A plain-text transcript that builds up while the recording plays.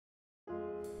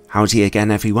Howdy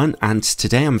again everyone, and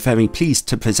today I'm very pleased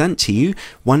to present to you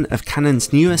one of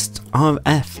Canon's newest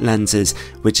RF lenses,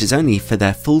 which is only for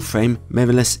their full-frame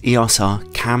mirrorless EOS R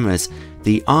cameras,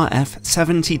 the RF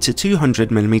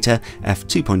 70-200mm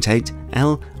f2.8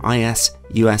 L IS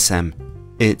USM.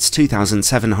 It's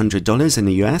 $2,700 in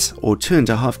the US or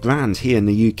 $2,500 here in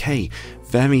the UK.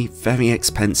 Very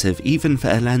expensive even for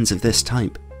a lens of this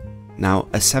type. Now,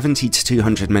 a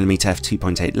 70-200mm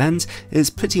f2.8 lens is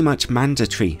pretty much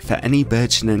mandatory for any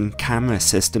burgeoning camera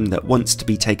system that wants to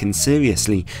be taken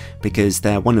seriously, because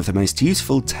they're one of the most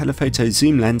useful telephoto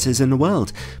zoom lenses in the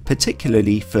world,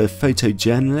 particularly for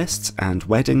photojournalists and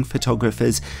wedding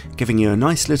photographers, giving you a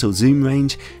nice little zoom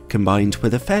range combined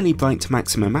with a fairly bright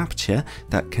maximum aperture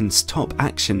that can stop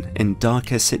action in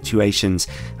darker situations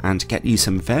and get you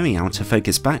some very out of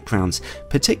focus backgrounds,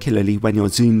 particularly when you're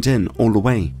zoomed in all the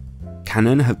way.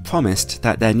 Canon have promised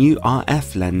that their new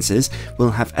RF lenses will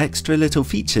have extra little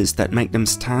features that make them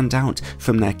stand out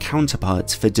from their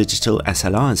counterparts for digital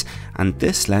SLRs, and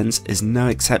this lens is no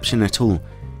exception at all.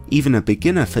 Even a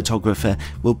beginner photographer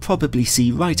will probably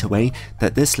see right away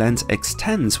that this lens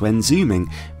extends when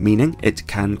zooming, meaning it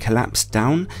can collapse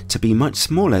down to be much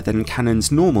smaller than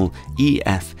Canon's normal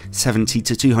EF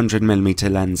 70-200mm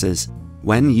lenses.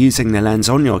 When using the lens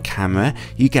on your camera,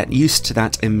 you get used to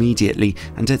that immediately,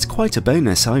 and it's quite a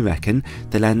bonus, I reckon.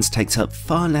 The lens takes up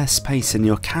far less space in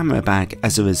your camera bag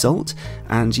as a result,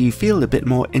 and you feel a bit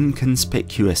more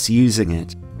inconspicuous using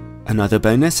it. Another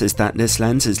bonus is that this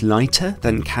lens is lighter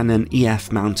than Canon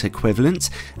EF mount equivalents.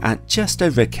 At just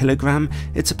over a kilogram,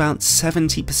 it's about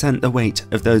 70% the weight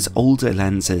of those older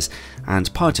lenses,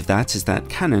 and part of that is that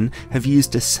Canon have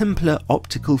used a simpler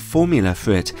optical formula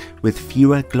for it, with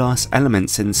fewer glass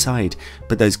elements inside,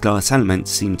 but those glass elements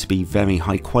seem to be very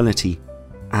high quality.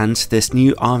 And this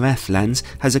new RF lens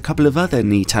has a couple of other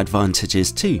neat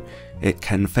advantages too. It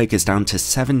can focus down to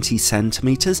 70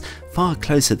 centimeters, far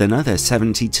closer than other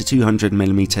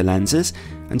 70-200mm lenses,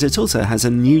 and it also has a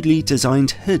newly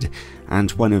designed hood and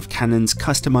one of Canon's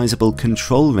customizable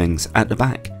control rings at the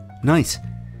back. Nice.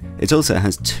 It also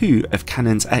has two of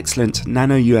Canon's excellent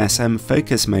Nano USM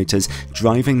focus motors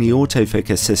driving the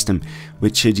autofocus system,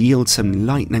 which should yield some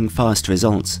lightning fast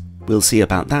results. We'll see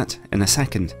about that in a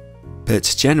second.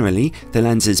 But generally, the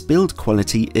lens's build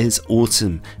quality is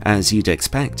awesome, as you'd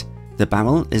expect. The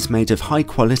barrel is made of high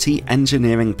quality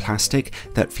engineering plastic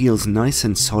that feels nice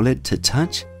and solid to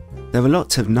touch. There are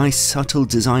lots of nice subtle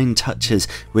design touches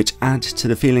which add to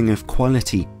the feeling of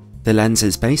quality. The lens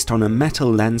is based on a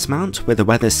metal lens mount with a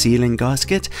weather sealing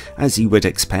gasket, as you would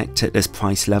expect at this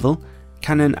price level.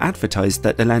 Canon advertised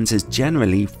that the lens is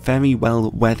generally very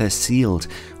well weather sealed,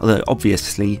 although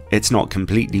obviously it's not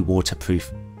completely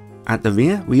waterproof. At the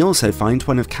rear, we also find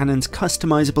one of Canon's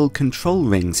customizable control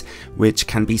rings, which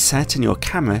can be set in your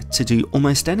camera to do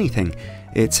almost anything.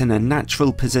 It's in a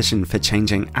natural position for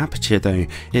changing aperture though,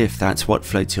 if that's what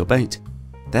floats your boat.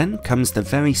 Then comes the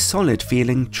very solid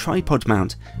feeling tripod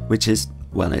mount, which is,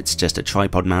 well, it's just a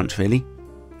tripod mount really.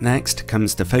 Next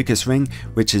comes the focus ring,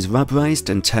 which is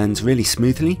rubberized and turns really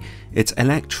smoothly. It's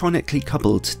electronically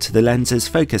coupled to the lens's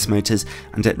focus motors,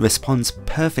 and it responds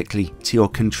perfectly to your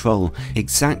control,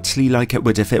 exactly like it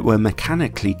would if it were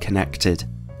mechanically connected.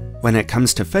 When it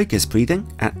comes to focus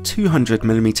breathing, at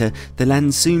 200mm, the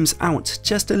lens zooms out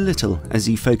just a little as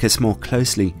you focus more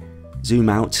closely. Zoom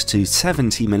out to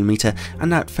 70mm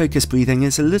and that focus breathing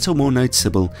is a little more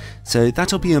noticeable, so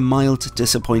that'll be a mild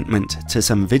disappointment to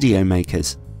some video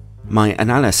makers. My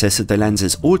analysis of the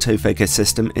lens's autofocus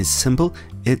system is simple,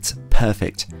 it's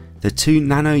perfect. The two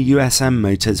Nano USM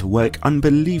motors work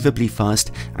unbelievably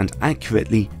fast and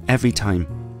accurately every time.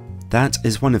 That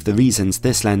is one of the reasons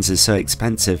this lens is so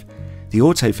expensive. The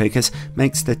autofocus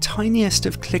makes the tiniest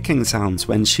of clicking sounds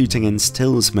when shooting in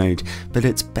stills mode, but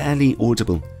it's barely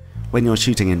audible. When you're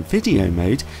shooting in video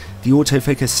mode, the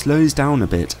autofocus slows down a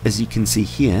bit, as you can see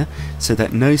here, so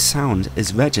that no sound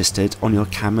is registered on your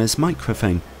camera's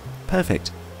microphone.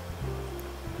 Perfect.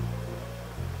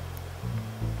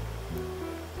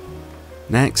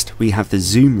 Next, we have the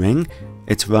zoom ring.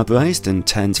 It's rubberized and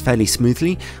turns fairly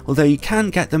smoothly, although you can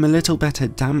get them a little better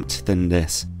damped than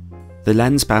this. The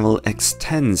lens barrel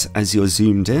extends as you're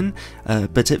zoomed in,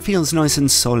 but it feels nice and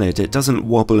solid, it doesn't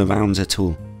wobble around at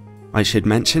all. I should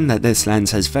mention that this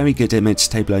lens has very good image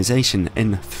stabilization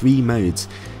in 3 modes.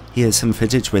 Here's some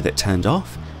footage with it turned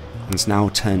off, and now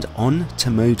turned on to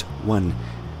mode 1.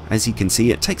 As you can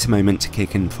see, it takes a moment to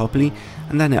kick in properly,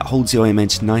 and then it holds your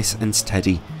image nice and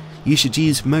steady. You should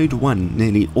use mode 1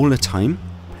 nearly all the time.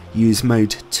 Use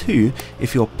mode 2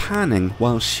 if you're panning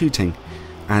while shooting,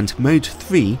 And Mode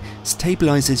 3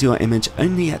 stabilizes your image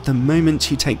only at the moment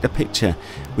you take the picture,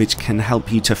 which can help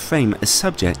you to frame a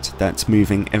subject that's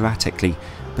moving erratically,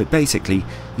 but basically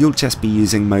you'll just be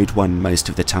using Mode 1 most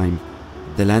of the time.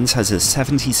 The lens has a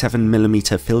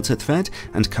 77mm filter thread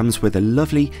and comes with a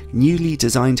lovely, newly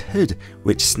designed hood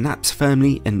which snaps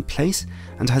firmly in place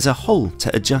and has a hole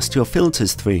to adjust your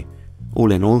filters through.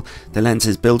 All in all, the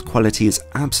lens's build quality is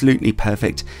absolutely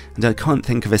perfect, and I can't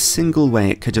think of a single way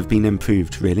it could have been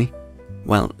improved, really.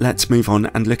 Well, let's move on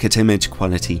and look at image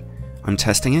quality. I'm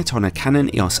testing it on a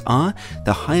Canon EOS R,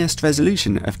 the highest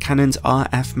resolution of Canon's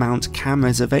RF mount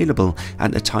cameras available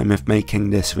at the time of making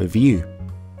this review.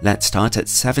 Let's start at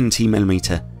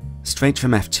 70mm. Straight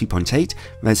from f2.8,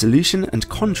 resolution and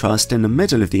contrast in the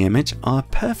middle of the image are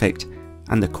perfect,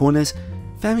 and the corners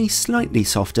very slightly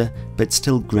softer but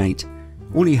still great.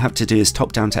 All you have to do is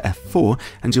top down to f4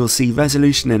 and you'll see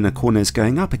resolution in the corners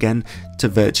going up again to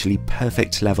virtually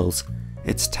perfect levels.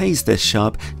 It's tased this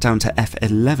sharp down to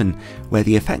f11, where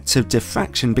the effects of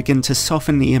diffraction begin to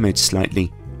soften the image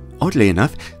slightly. Oddly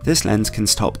enough, this lens can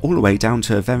stop all the way down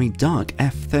to a very dark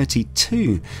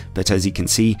f32, but as you can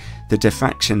see, the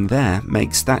diffraction there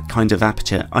makes that kind of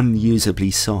aperture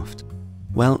unusably soft.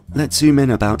 Well, let's zoom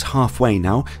in about halfway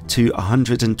now to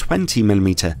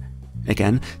 120mm.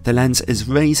 Again, the lens is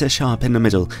razor sharp in the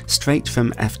middle, straight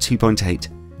from f2.8.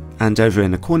 And over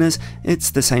in the corners,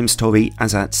 it's the same story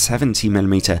as at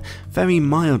 70mm, very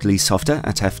mildly softer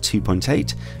at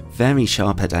f2.8, very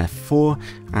sharp at f4,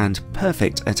 and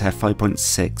perfect at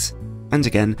f5.6. And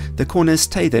again, the corners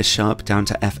stay this sharp down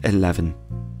to f11.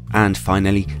 And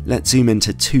finally, let's zoom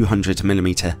into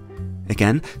 200mm.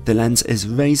 Again, the lens is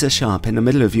razor sharp in the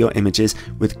middle of your images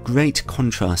with great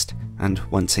contrast, and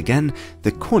once again,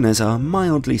 the corners are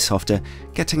mildly softer,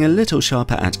 getting a little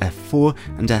sharper at f4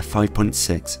 and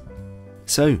f5.6.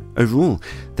 So, overall,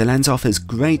 the lens offers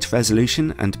great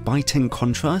resolution and biting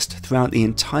contrast throughout the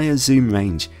entire zoom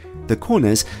range. The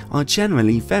corners are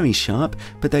generally very sharp,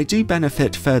 but they do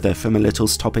benefit further from a little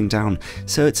stopping down,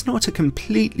 so it's not a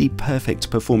completely perfect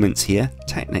performance here,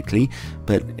 technically,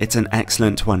 but it's an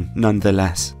excellent one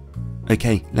nonetheless.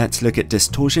 Okay, let's look at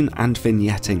distortion and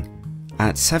vignetting.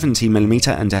 At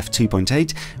 70mm and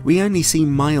f2.8, we only see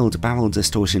mild barrel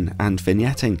distortion and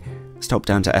vignetting. Stop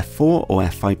down to f4 or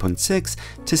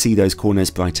f5.6 to see those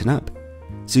corners brighten up.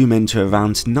 Zoom into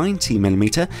around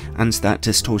 90mm and that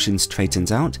distortion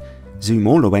straightens out. Zoom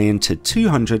all the way into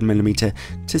 200mm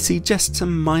to see just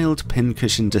some mild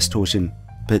pincushion distortion.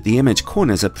 But the image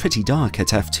corners are pretty dark at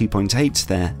f2.8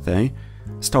 there, though.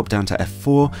 Stop down to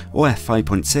f4 or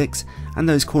f5.6 and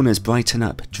those corners brighten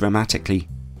up dramatically.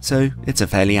 So it's a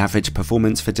fairly average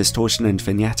performance for distortion and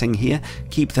vignetting here,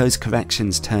 keep those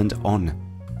corrections turned on.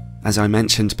 As I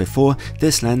mentioned before,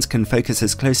 this lens can focus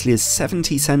as closely as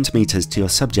 70cm to your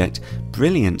subject,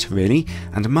 brilliant really,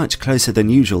 and much closer than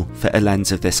usual for a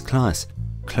lens of this class.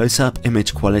 Close-up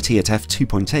image quality at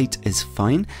f2.8 is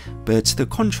fine, but the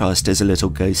contrast is a little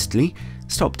ghostly.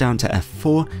 Stop down to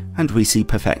f4 and we see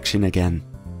perfection again.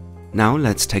 Now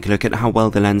let's take a look at how well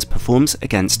the lens performs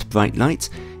against bright lights.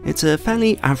 It's a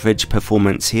fairly average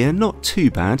performance here, not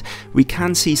too bad. We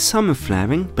can see some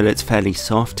flaring, but it's fairly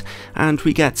soft, and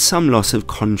we get some loss of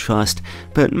contrast,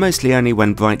 but mostly only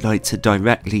when bright lights are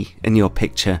directly in your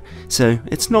picture, so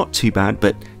it's not too bad,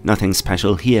 but nothing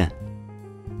special here.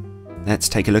 Let's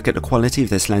take a look at the quality of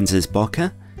this lens's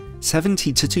bokeh.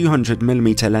 70 to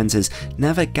 200mm lenses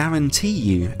never guarantee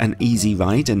you an easy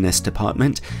ride in this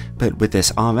department, but with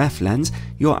this RF lens,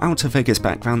 your out of focus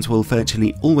backgrounds will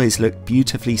virtually always look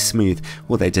beautifully smooth,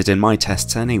 well they did in my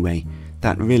tests anyway.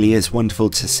 That really is wonderful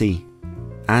to see.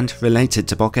 And related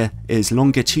to bokeh is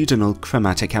longitudinal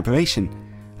chromatic aberration.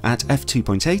 At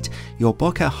f2.8, your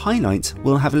bokeh highlights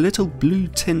will have a little blue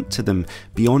tint to them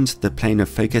beyond the plane of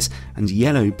focus and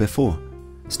yellow before.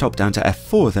 Stop down to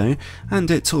f4 though, and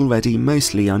it's already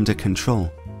mostly under control.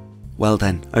 Well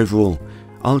then, overall,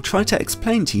 I'll try to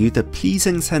explain to you the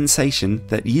pleasing sensation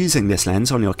that using this lens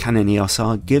on your Canon EOS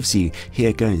R gives you.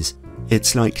 Here goes.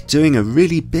 It's like doing a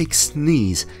really big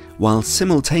sneeze while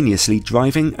simultaneously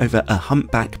driving over a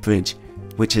humpback bridge,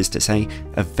 which is to say,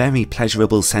 a very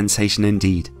pleasurable sensation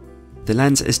indeed. The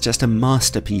lens is just a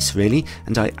masterpiece really,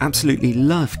 and I absolutely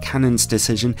love Canon's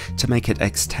decision to make it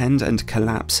extend and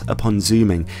collapse upon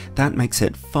zooming. That makes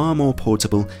it far more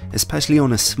portable, especially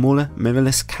on a smaller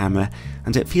mirrorless camera,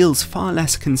 and it feels far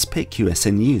less conspicuous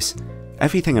in use.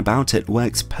 Everything about it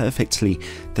works perfectly,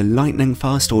 the lightning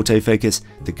fast autofocus,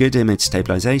 the good image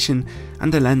stabilization,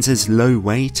 and the lens's low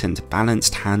weight and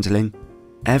balanced handling.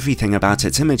 Everything about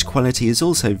its image quality is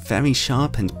also very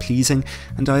sharp and pleasing,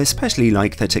 and I especially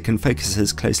like that it can focus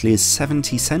as closely as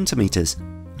 70cm.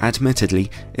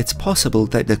 Admittedly, it's possible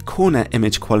that the corner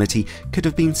image quality could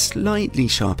have been slightly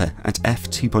sharper at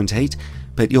f2.8,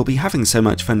 but you'll be having so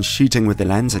much fun shooting with the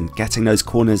lens and getting those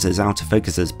corners as out of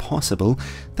focus as possible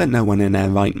that no one in their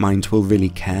right mind will really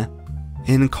care.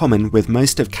 In common with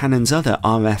most of Canon's other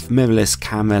RF mirrorless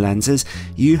camera lenses,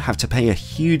 you have to pay a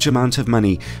huge amount of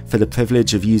money for the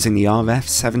privilege of using the RF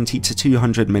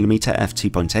 70-200mm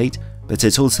f2.8, but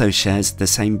it also shares the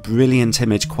same brilliant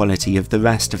image quality of the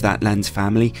rest of that lens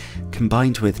family,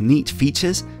 combined with neat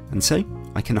features, and so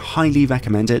I can highly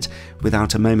recommend it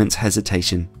without a moment's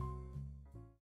hesitation.